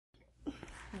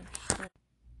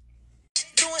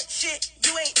shit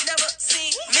you ain't never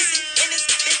seen. Missy in this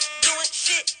bitch doing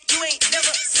shit you ain't never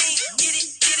seen. Get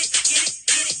it, get it, get it,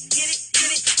 get it, get it,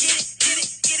 get it, get it, get it,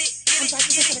 get it, get it,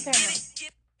 get it, get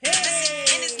it.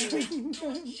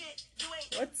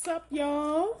 Hey! What's up,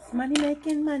 y'all? It's Money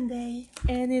Making Monday.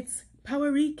 And it's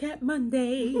Power Recap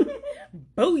Monday.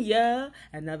 Booyah!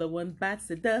 Another one bites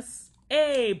the dust.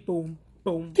 Hey, boom,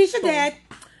 boom. Keisha boom. dead.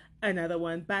 Another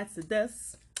one bites the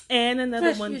dust. And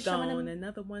another Trish, one you showing gone. them?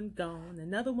 Another one gone.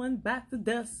 Another one bites the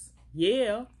dust.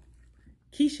 Yeah.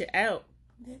 Keisha out.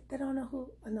 They don't know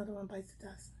who another one bites the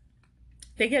dust.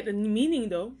 They get the meaning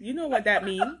though. You know what that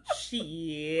means.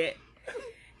 Shit.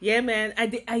 Yeah, man.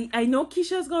 I know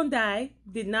Keisha's gonna die.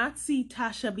 Did not see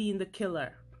Tasha being the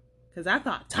killer. Because I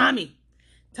thought Tommy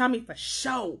for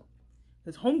sure.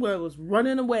 His homegirl was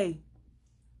running away.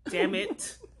 Damn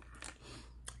it.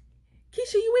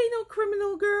 Keisha, you ain't no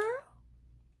criminal, girl.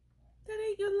 That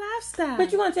ain't your lifestyle.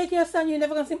 But you gonna take your son, you're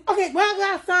never gonna see him. Okay, well,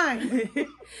 last time.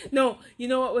 No, you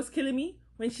know what was killing me?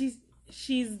 When she's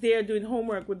there doing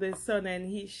homework with his son and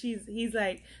he's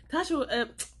like, Tasha,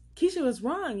 Keisha was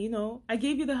wrong, you know. I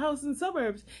gave you the house in the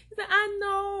suburbs. He's like, I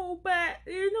know, but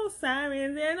there's no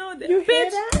sirens. There no You hear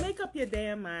bitch, that? make up your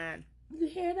damn mind. You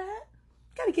hear that?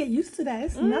 Gotta get used to that.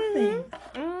 It's nothing.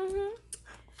 Mm-hmm.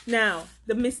 Now,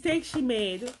 the mistake she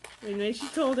made when she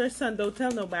told her son, don't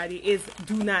tell nobody, is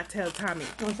do not tell Tommy.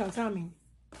 Don't tell Tommy.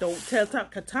 Don't tell Tommy,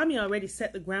 because Tommy already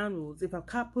set the ground rules. If a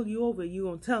cop pull you over, you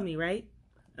gonna tell me, right?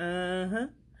 Uh-huh.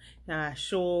 I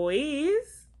sure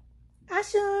is. I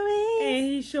sure is. And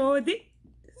he sure did.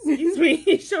 Excuse me,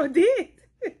 he sure did.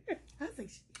 I was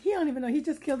like, he don't even know. He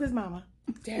just killed his mama.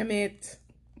 Damn it.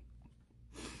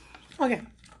 Okay,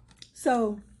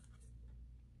 so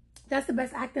that's the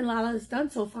best acting Lala has done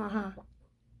so far, huh?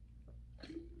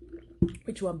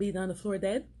 Which one? Being on the floor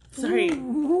dead? Sorry.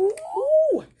 Ooh.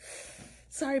 Ooh.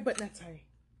 Sorry, but not sorry.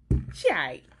 She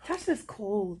alright. Tasha's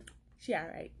cold. She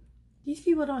alright. These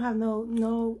people don't have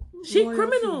no. She loyalty.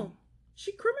 criminal.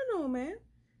 She criminal, man.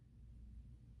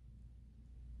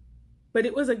 But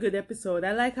it was a good episode.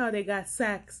 I like how they got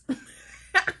Sax.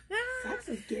 Sax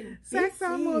is getting Sax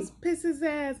busy. almost pissed his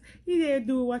ass. He there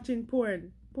watching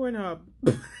Pornhub.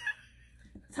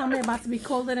 Tell me about to be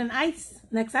colder than ice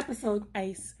next episode.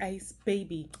 Ice,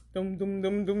 baby. Dum dum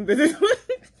dum dum dum.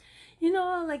 You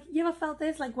know, like, you ever felt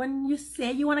this? Like, when you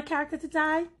say you want a character to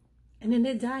die, and then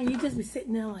they die, and you just be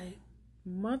sitting there like...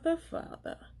 Mother,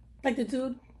 father. Like the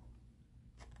dude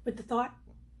with the thought,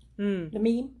 the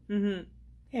meme,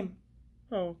 him.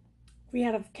 Oh. If we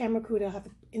had a camera crew, they'll have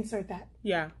to insert that.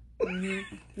 Yeah.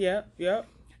 Mm-hmm. Yep.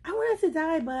 I wanted to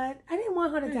die, but I didn't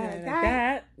want her to die like that.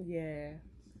 That, yeah.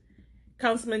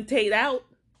 Councilman Tate out.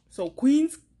 So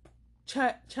Queen's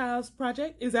Child's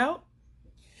Project is out.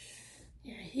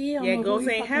 Yeah, he don't Yeah, know Ghost who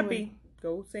he ain't fucking happy. with.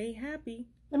 Ghost ain't happy.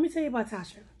 Let me tell you about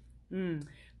Tasha. Mm.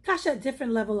 Tasha, a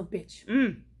different level of bitch.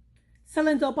 Mm.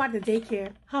 Selling dope out the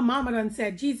daycare. Her mama done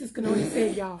said, Jesus can only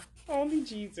save y'all. Only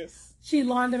Jesus. She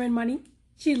laundering money.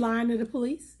 She lying to the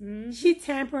police. Mm-hmm. She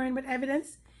tampering with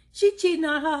evidence. She cheating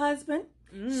on her husband.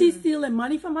 She's stealing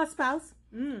money from her spouse.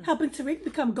 Helping Tariq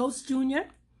become Ghost Jr.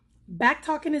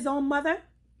 Back-talking his own mother.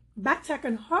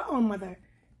 Back-talking her own mother.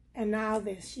 And now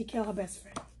this. She killed her best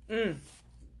friend.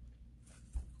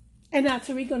 And now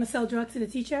Tariq gonna sell drugs to the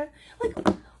teacher? Like,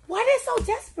 why they so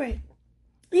desperate?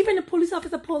 Even the police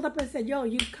officer pulled up and said, yo,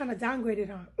 you kind of downgraded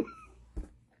her.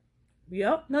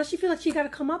 Yep. Now she feel like she got to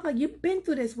come up. Like, you've been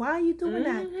through this. Why are you doing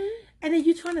that? And then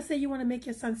you trying to say you want to make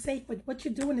your son safe, but what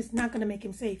you're doing is not going to make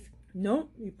him safe. No,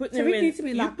 you putting Tariq him in. needs to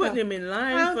be locked you up. putting him in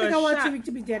line I don't for think a I want shot. Tariq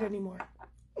to be dead anymore.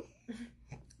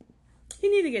 He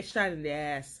need to get shot in the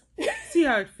ass. See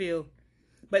how it feel.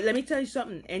 But let me tell you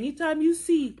something. Anytime you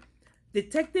see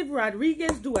Detective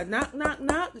Rodriguez do a knock, knock,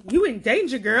 knock, you in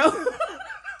danger, girl.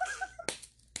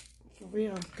 For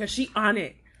real. Because she on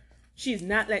it. She's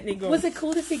not letting it go. Was it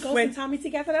cool to see Ghost When- and Tommy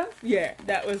together, though? Yeah,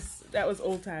 that was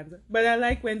old times. But I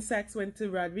like when Sax went to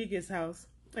Rodriguez's house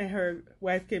and her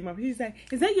wife came up. He's like,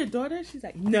 is that your daughter? She's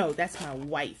like, no, that's my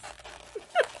wife.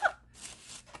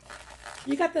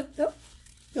 You got the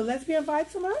lesbian vibes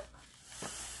from her?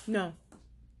 No.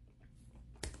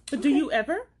 But do you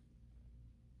ever?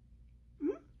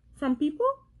 From people?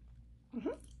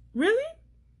 Really?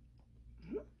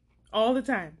 All the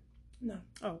time? No.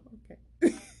 Oh,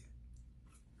 okay.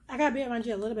 I got to be around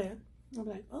you a little bit. I'll be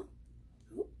like, oh.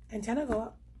 Antenna go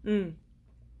up.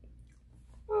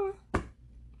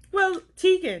 Well,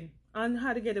 Tegan on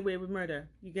How to Get Away with Murder.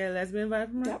 You get a lesbian vibe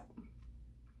from her? Yep.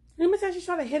 Remember time she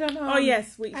tried to hit on Oh,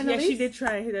 yes. Yes, Annalise? she did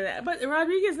try to hit on that. But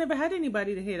Rodriguez never had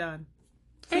anybody to hit on.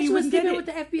 So And you she was wouldn't get sleeping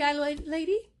it. with the FBI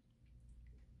lady?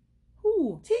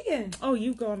 Who? Tegan. Oh,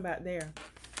 you going back there.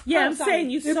 Yeah, Oh, I'm sorry. saying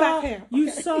you We're saw back here. you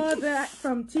Okay. saw that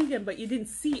from Tegan, but you didn't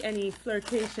see any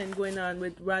flirtation going on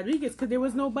with Rodriguez because there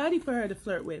was nobody for her to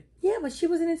flirt with. Yeah, but she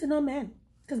wasn't into no man.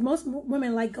 Because most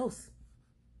women like ghosts.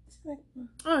 She's like,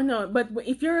 Oh no, but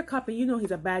if you're a cop and you know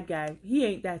he's a bad guy, he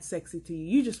ain't that sexy to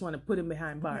you. You just want to put him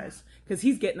behind bars because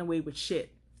he's getting away with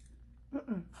shit.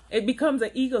 It becomes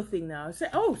an ego thing now. It's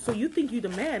like, oh, so you think you're the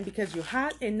man because you're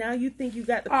hot, and now you think you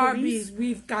got the police. Arby's,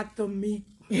 we've got the meat.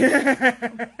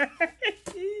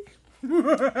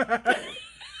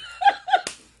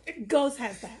 Ghost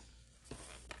has that.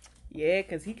 Yeah,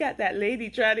 because he got that lady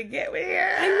trying to get with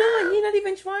her. I know, and he's not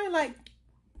even trying. Like,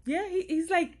 Yeah, he's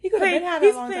like He could've playing, been had a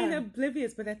he's long playing time.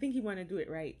 oblivious, but I think he want to do it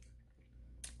right.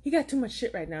 He got too much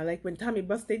shit right now. Like when Tommy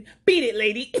busted, beat it,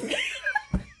 lady. he's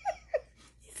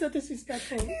so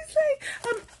disrespectful. He's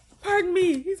like, pardon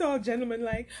me. He's all gentleman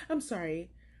like, I'm sorry.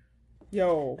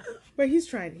 Yo. But he's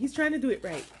trying to do it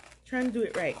right. Trying to do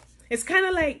it right. It's kind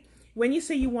of like when you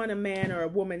say you want a man or a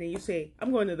woman and you say,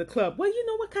 I'm going to the club. Well, you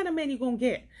know what kind of man you're going to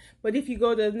get. But if you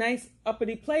go to a nice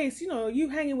uppity place, you know, you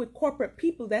hanging with corporate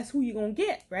people, that's who you're going to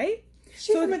get, right?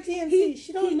 She's from a TNC.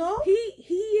 She don't know? He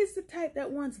is the type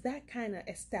that wants that kind of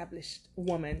established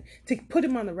woman to put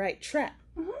him on the right track.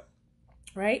 Mhm.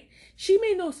 Right? She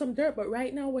may know some dirt, but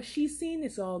right now what she's seeing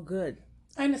is all good.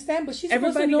 I understand, but she's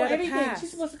supposed Everybody to know got a everything. pass.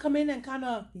 She's supposed to come in and kind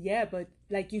of... Yeah, but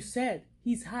like you said,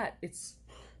 he's hot. It's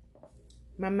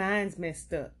my mind's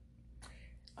messed up.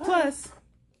 Plus,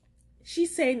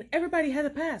 she's saying everybody has a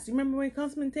pass. You remember when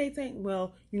Councilman Tate saying,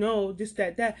 well, you know, this,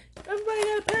 that. Everybody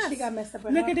had a pass. She got messed up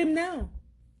with Look her. at him now.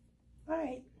 All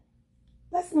right.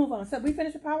 Let's move on. So we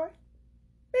finished the power?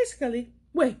 Basically.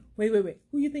 Wait.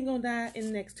 Who you think gonna die in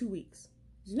the next 2 weeks?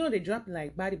 You know they dropping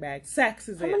like body bags. Sax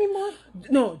is How it. many more?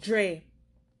 No, Dre.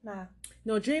 Nah.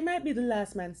 No, Dre might be the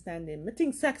last man standing. I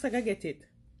think Sax, I gotta get it.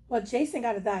 Well, Jason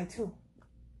got to die too.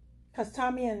 Because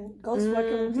Tommy and Ghost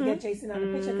working to get Jason on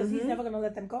the picture because he's never going to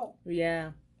let them go.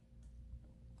 Yeah.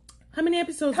 How many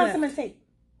episodes left? Councilman Tate.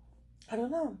 I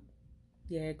don't know.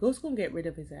 Yeah, Ghost gonna get rid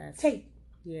of his ass. Tate.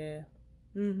 Yeah.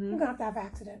 I'm going to have to have an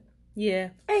accident. Yeah.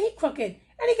 And he crooked.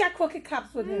 And he got crooked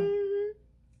cops with him.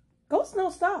 Ghost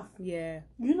knows stuff. Yeah.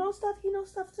 You know stuff, he knows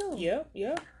stuff too. Yep.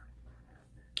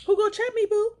 Who gonna trap me,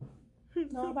 boo?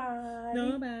 Nobody.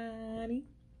 Nobody.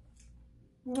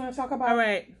 We're going to talk about... All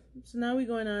right. So now we're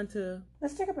going on to...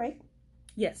 Let's take a break.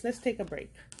 Yes, let's take a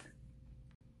break.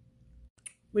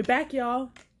 We're back,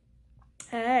 y'all.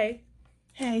 Hey.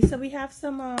 Hey, so we have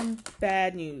some...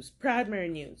 Bad news. Primary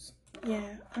news. Yeah,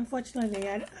 unfortunately,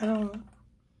 I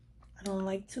don't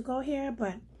like to go here,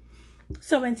 but...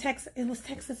 So in Texas, it was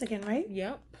Texas again, right?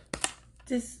 Yep.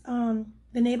 This, the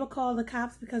neighbor called the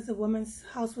cops because the woman's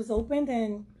house was opened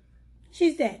and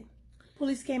she's dead.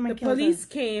 Police came and The killed police her.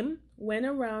 came, went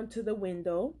around to the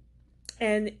window,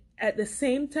 and at the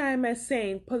same time as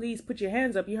saying, police, put your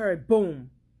hands up, you heard boom.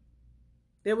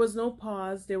 There was no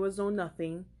pause. There was no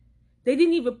nothing. They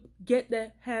didn't even get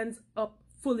their hands up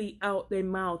fully out their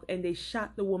mouth, and they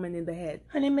shot the woman in the head.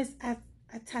 Her name is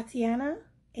Tatiana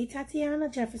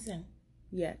Jefferson.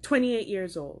 Yeah, 28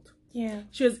 years old. Yeah,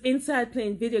 She was inside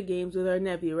playing video games with her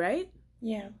nephew, right?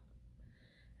 yeah.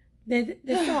 They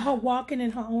saw her walking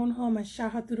in her own home and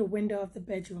shot her through the window of the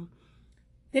bedroom.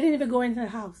 They didn't even go into the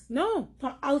house. No.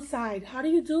 From outside. How do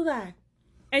you do that?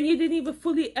 And you didn't even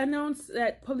fully announce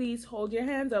that police hold your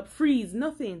hands up, freeze,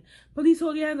 nothing. Police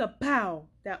hold your hands up, pow.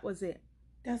 That was it.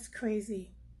 That's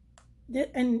crazy.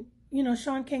 And, you know,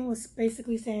 Sean King was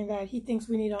basically saying that he thinks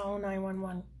we need our own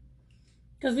 911.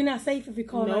 Because we're not safe if we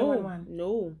call 911.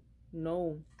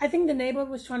 No. I think the neighbor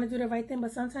was trying to do the right thing,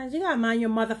 but sometimes you gotta mind your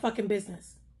motherfucking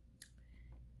business.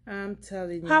 I'm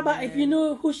telling you. How about if man. you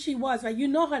knew who she was, right? You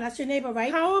know her, that's your neighbor,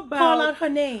 right? How about call out her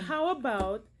name? How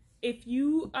about if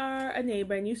you are a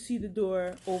neighbor and you see the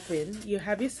door open, you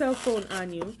have your cell phone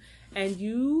on you, and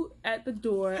you at the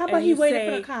door. How about and he you waited say,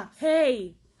 for the cops?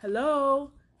 Hey,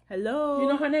 hello. You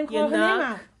know her name? You Call her name knock.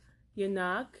 out. You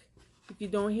knock. If you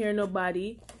don't hear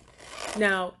nobody,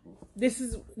 now this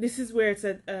is where it's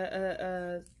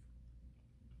a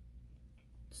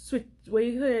switch. What do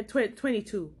you call it?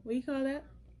 22. What do you call that?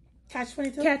 Catch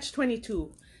 22? Catch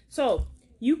 22. So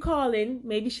you call in,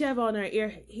 maybe she have on her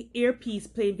earpiece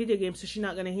playing video games, so she's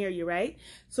not gonna hear you, right?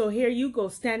 So here you go,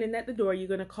 standing at the door, you're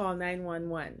gonna call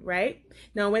 911, right?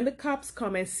 Now when the cops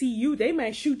come and see you, they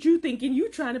might shoot you thinking you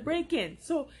trying to break in.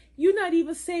 So you're not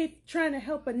even safe trying to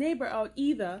help a neighbor out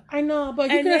either. I know, but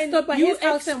you And could have then stood by you his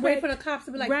house and wait for expect- the cops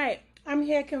to be like, Right. I'm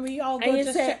here, can we all go And you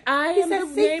just say, check? I He am said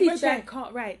the safety neighbor check. that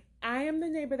called. Right. I am the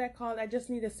neighbor that called. I just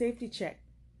need a safety check.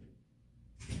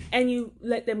 and you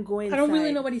let them go inside. I don't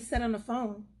really know what he said on the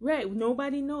phone. Right,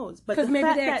 nobody knows. But Because the maybe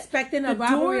fact they're that expecting a the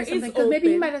robbery door or is something. Because maybe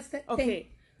he open- might have said,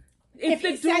 Okay. If If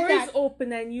he the said door that- is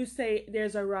open and you say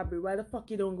there's a robbery, why the fuck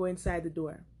you don't go inside the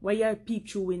door? Why you peep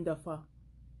through window for?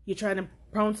 You trying to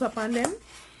pounce up on them?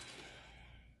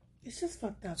 it's just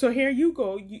fucked up. So here you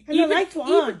go. You, And the lights were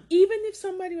on. Even if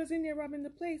somebody was in there robbing the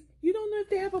place, you don't know if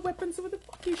they have a weapon. So what the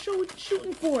fuck you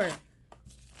shooting for?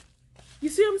 You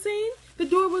see what I'm saying? The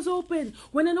door was open.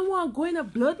 When I don't want to go in a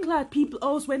blood clot people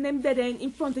house when them dead end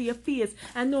in front of your face,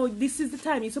 I know this is the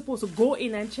time you're supposed to go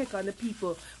in and check on the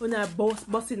people. When they're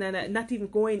busting and not even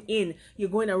going in, you're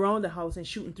going around the house and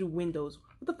shooting through windows.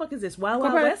 What the fuck is this? Wild What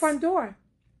Wild about the West? front door?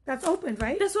 That's open,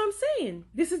 right? That's what I'm saying.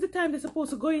 This is the time they're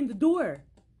supposed to go in the door.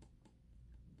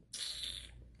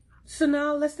 So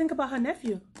now let's think about her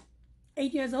nephew.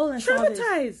 8 years old and saw this.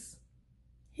 Traumatized.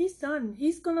 He's done.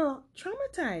 He's gonna...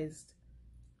 Traumatized.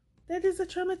 That is a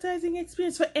traumatizing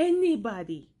experience for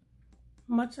anybody.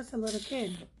 Much as a little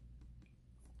kid.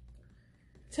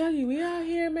 Tell you, we out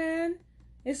here, man.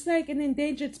 It's like an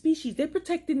endangered species. They're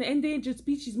protecting the endangered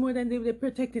species more than they're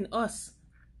protecting us.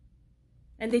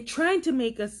 And they're trying to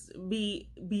make us be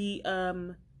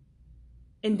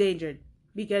endangered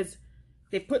because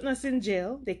they're putting us in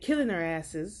jail. They're killing our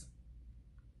asses.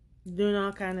 Doing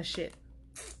all kind of shit.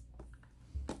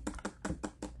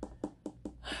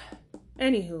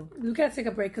 Anywho. We gotta take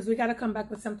a break because we gotta come back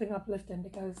with something uplifting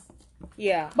because...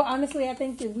 Yeah. But honestly, I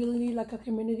think they really need like a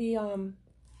community...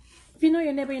 If you know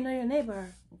your neighbor, you know your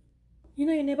neighbor. You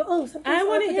know your neighbor. Oh, something's I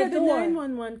want to up at hear the door.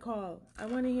 911 call. I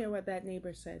want to hear what that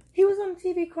neighbor said. He was on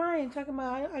TV crying, talking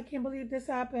about, I can't believe this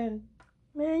happened.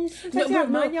 Man, you should No,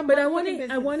 mind your but I motherfucking want to.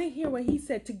 business. I want to hear what he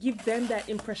said to give them that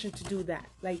impression to do that.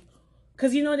 Like,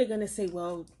 because you know they're gonna say,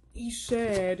 "Well, he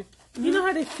said." You know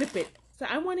how they flip it. So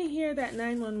I want to hear that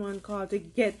 911 call to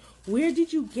get where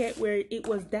did you get where it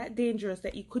was that dangerous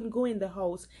that you couldn't go in the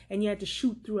house and you had to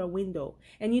shoot through a window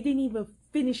and you didn't even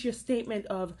finish your statement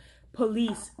of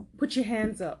police. Put your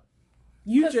hands up.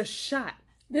 You just shot.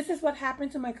 This is what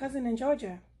happened to my cousin in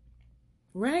Georgia.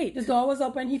 Right. The door was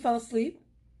open, he fell asleep.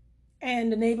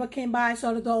 And the neighbor came by,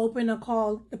 saw the door open, and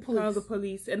called the police. Called the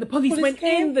police, and the police Police went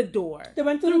came, in the door. They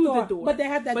went through the door, but they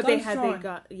had that guns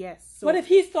drawn. Yes. So, What if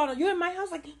he started? You're in my house,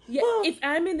 like, yeah, oh. if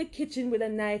I'm in the kitchen with a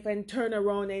knife and turn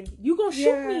around and you gonna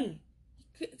shoot me?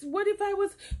 What if I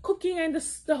was cooking and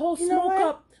the whole smoke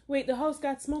up? Wait, the house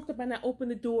got smoked up and I opened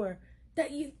the door.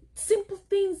 Simple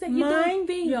things that you don't think.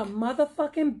 Mind your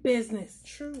motherfucking business.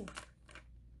 True.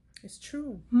 It's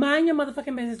true. Mind your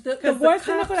motherfucking business. The worst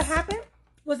thing that could have happened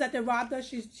was that they robbed her.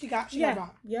 She got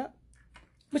robbed. Yep.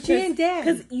 But she ain't dead.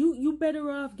 Because you better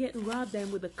off getting robbed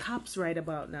than with the cops right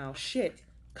about now. Shit.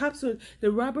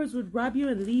 The robbers would rob you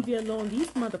and leave you alone. These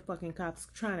motherfucking cops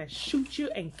trying to shoot you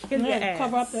and kill your ass.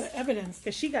 Cover up the evidence.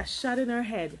 Because she got shot in her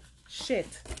head.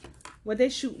 Shit. What they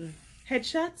shooting?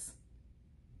 Headshots?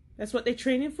 That's what they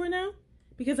training for now?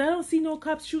 Because I don't see no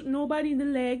cops shooting nobody in the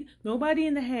leg, nobody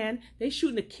in the hand. They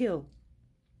shooting to kill.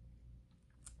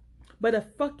 But a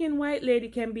fucking white lady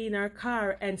can be in her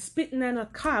car and spitting on a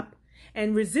cop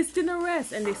and resisting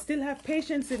arrest, and they still have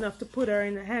patience enough to put her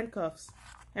in the handcuffs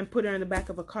and put her in the back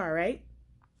of a car, right?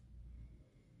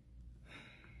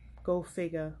 Go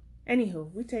figure.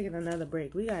 Anywho, we taking another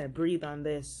break. We gotta breathe on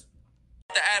this.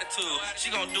 The attitude, she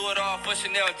gon' do it all for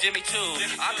Chanel and Jimmy Choo.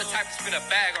 I'm the type to spin a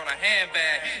bag on a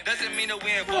handbag. Doesn't mean that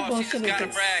we involved, she just gotta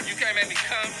brag. You can't make me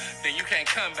come, then you can't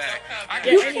come back.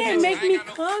 You can't make me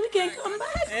come. You can't come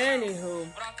back. Anywho,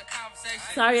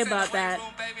 sorry about that.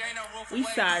 We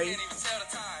sorry.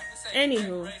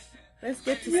 Anywho, let's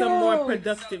get to some more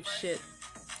productive shit.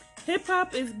 Hip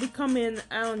hop is becoming,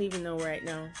 I don't even know right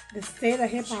now. The state of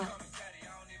hip hop.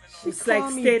 It's like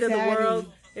state of the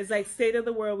world. It's like state of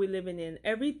the world we're living in.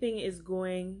 Everything is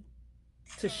going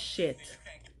to shit.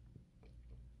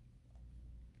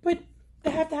 But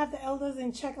they have to have the elders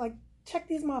in check. Like, check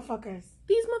these motherfuckers.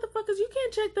 These motherfuckers, you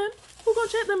can't check them. Who gonna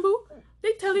check them, boo?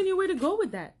 They telling you where to go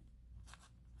with that.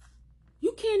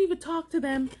 You can't even talk to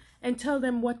them and tell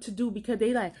them what to do because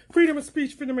they like, freedom of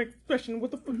speech, freedom of expression.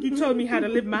 What the fuck you telling me how to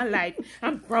live my life?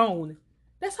 I'm grown.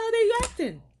 That's how they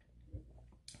acting.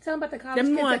 Tell them about the college Them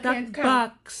kids want that that can't count.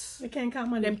 box. They can't count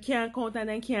money. Them can't count and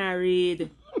they can't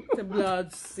read. The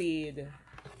blood seed.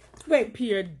 Wait,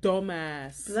 Pure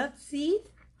dumbass. blood seed?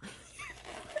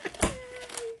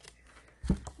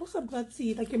 What's a blood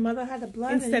seed? Like your mother had a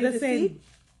blood Instead and of you saying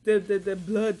the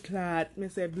blood clot, me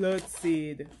say blood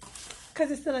seed. because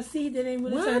it's still a seed, they didn't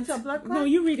really turn into a blood clot? No,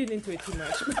 you read it into it too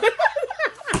much.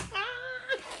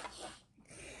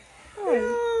 Oh.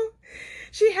 No.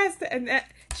 She has to, and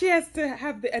She has to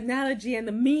have the analogy and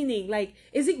the meaning. Like,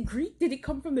 is it Greek? Did it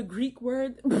come from the Greek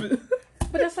word? But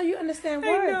that's how you understand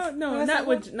words. No, not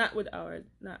with ours.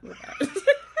 Not with ours.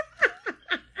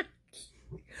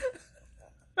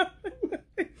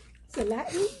 So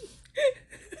Latin?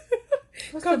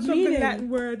 What's Comes the from meaning? the Latin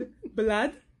word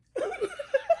blood.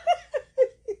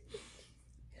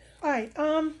 All right.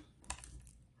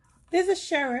 There's a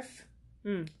sheriff.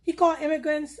 He called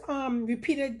immigrants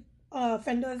repeated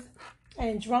offenders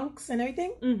and drunks and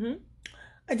everything. Mm-hmm.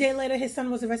 A day later, his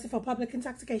son was arrested for public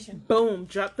intoxication. Boom!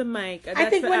 Drop the mic. I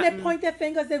think when they point their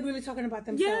fingers, they're really talking about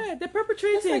themselves. Yeah, they're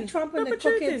perpetrating. Just like Trump and the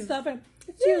crooked stuff. And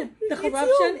it's Yeah, you. The it's corruption,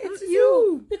 you. it's It's you.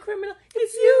 you. The criminal,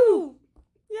 It's you.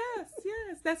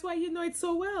 Yes. That's why you know it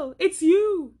so well. It's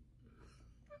you.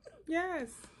 Yes.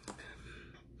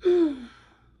 Oh,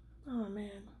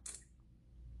 man.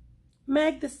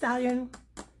 Meg the Stallion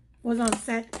was on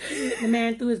set. The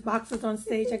man threw his boxes on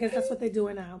stage. I guess that's what they're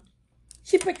doing now.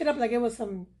 She picked it up like it was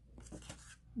some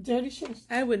dirty shit.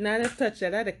 I would not have touched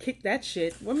that. I'd have kicked that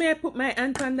shit. Where may I put my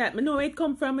hand on that? I know where it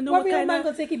come from. I know What what real kind man of...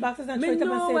 gonna take his boxes and I throw it up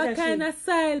know on what stage kind and of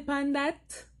style pan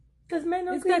that. because men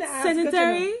don't Is clean that the ass.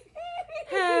 sanitary?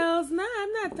 Hells nah,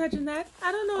 I'm not touching that.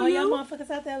 I don't know All y'all you.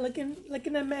 motherfuckers out there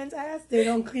looking at men's ass, they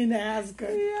don't clean their ass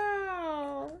good.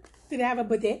 Yeah. Do they have a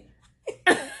bidet?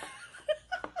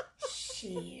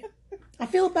 Shit. I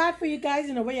feel bad for you guys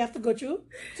in a way you have to go through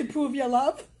to prove your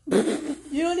love.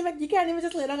 You can't even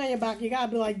just lay down on your back. You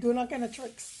gotta be like doing all kind of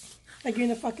tricks. Like you're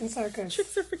in a fucking circus.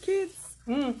 Tricks are for kids.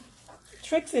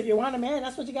 Tricks if you want a man,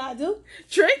 that's what you gotta do.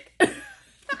 Trick?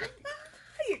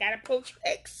 You gotta pull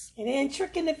tricks. It ain't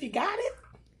tricking if you got it.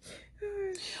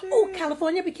 Oh, shit. Oh,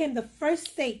 California became the first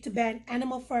state to ban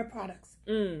animal fur products.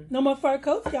 No more fur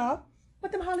coats, y'all.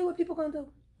 What them Hollywood people gonna do?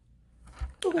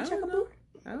 Go I check don't a know. boot.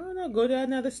 I don't know. Go to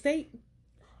another state.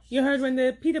 You heard when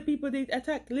the PETA people they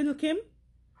attacked Little Kim?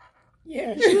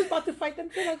 Yeah, she was about to fight them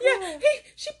too. Like, Yeah, oh.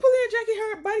 she pulled her jacket.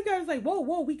 Her bodyguard was like,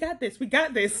 whoa, we got this.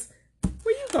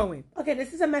 Where you going? Okay,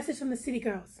 this is a message from the city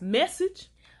girls. Message?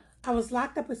 I was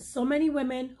locked up with so many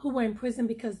women who were in prison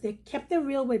because they kept it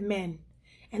real with men,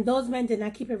 and those men did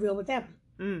not keep it real with them.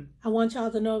 I want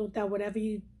y'all to know that whatever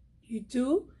you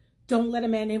do, don't let a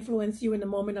man influence you in the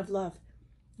moment of love.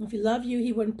 If he loved you,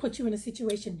 he wouldn't put you in a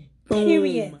situation. Boom.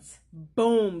 Period.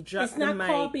 Boom. Drop It's the not mic.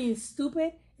 called being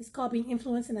stupid. It's called being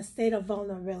influenced in a state of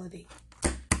vulnerability.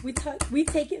 We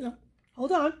taking.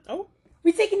 Hold on. Oh.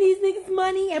 We taking these niggas'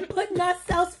 money and putting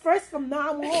ourselves first from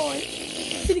now on.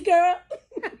 City girl.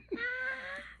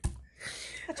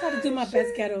 I try to do my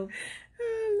best ghetto.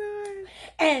 Oh, Lord.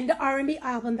 And the R&B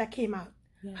album that came out.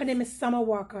 Yes. Her name is Summer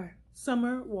Walker.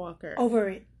 Summer Walker. Over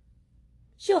it.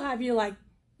 She'll have you like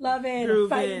loving and Grooving.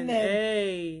 fighting them.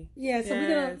 Hey. Yeah, so we're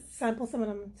gonna Yes. sample some of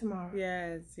them tomorrow.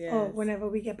 Yes. Oh, whenever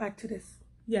we get back to this.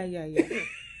 Yeah.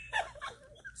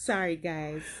 Sorry,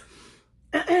 guys.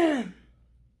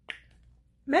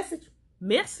 Message.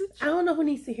 I don't know who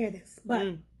needs to hear this,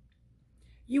 but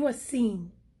you are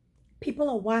seen. People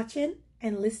are watching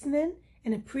and listening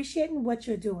and appreciating what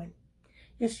you're doing.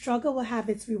 Your struggle will have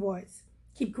its rewards.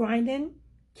 Keep grinding.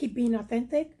 Keep being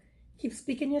authentic. Keep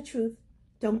speaking your truth.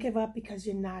 Don't give up because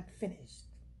you're not finished.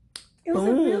 It was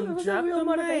a real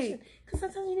motivation. Because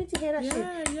sometimes you need to hear that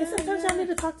shit. And sometimes you need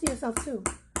to talk to yourself too.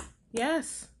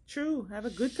 Yes, true. Have a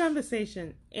good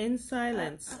conversation in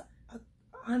silence.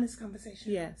 Honest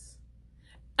conversation. Yes.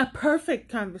 A perfect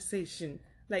conversation,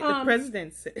 like the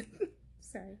president said.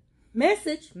 Sorry.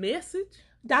 Message.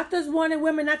 Doctors warning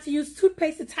women not to use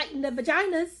toothpaste to tighten their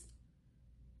vaginas.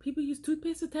 People use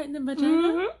toothpaste to tighten their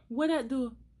vagina? What that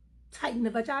do? Tighten the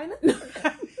vagina?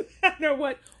 I know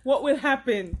what will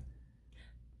happen.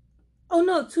 Oh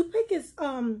no, toothpick is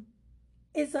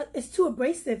it's too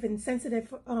abrasive and sensitive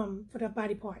for the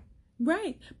body part.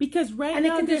 Right, because and now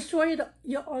it can destroy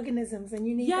your organisms, and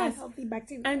you need that healthy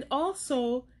bacteria. And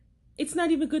also, it's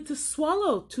not even good to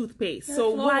swallow toothpaste. Yeah,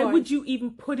 so fluoride. why would you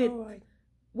even put it? Fluoride.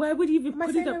 Why would you even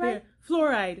put it up there?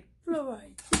 Fluoride.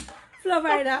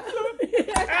 Fluoride out.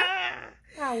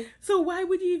 Ow. So why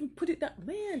would you even put it up,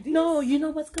 man? No, you know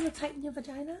what's gonna tighten your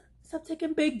vagina? Stop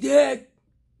taking big dick.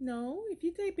 No, if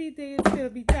you take big dick, it's gonna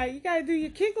be tight. You gotta do your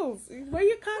kegels. Where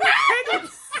you call it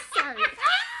kegels? Sorry.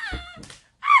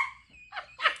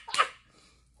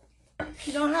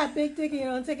 You don't have big dick, you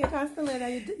don't take it constantly.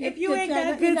 If you ain't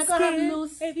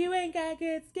got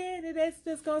good skin, it's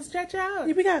just gonna stretch out.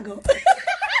 We gotta go.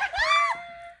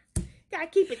 Gotta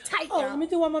keep it tight. Oh, let me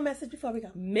do one more message before we go.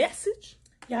 Message?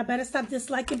 Y'all better stop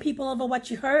disliking people over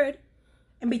what you heard,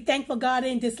 and be thankful God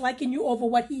ain't disliking you over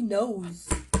what He knows.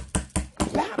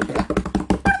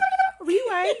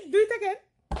 Rewind. Do it again.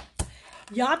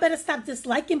 Y'all better stop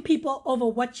disliking people over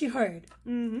what you heard.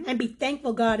 And be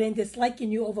thankful God ain't disliking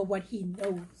you over what he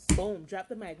knows. Boom, drop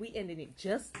the mic. We ending it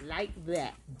just like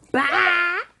that.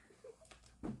 Bye.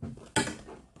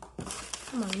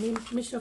 Come on, let me show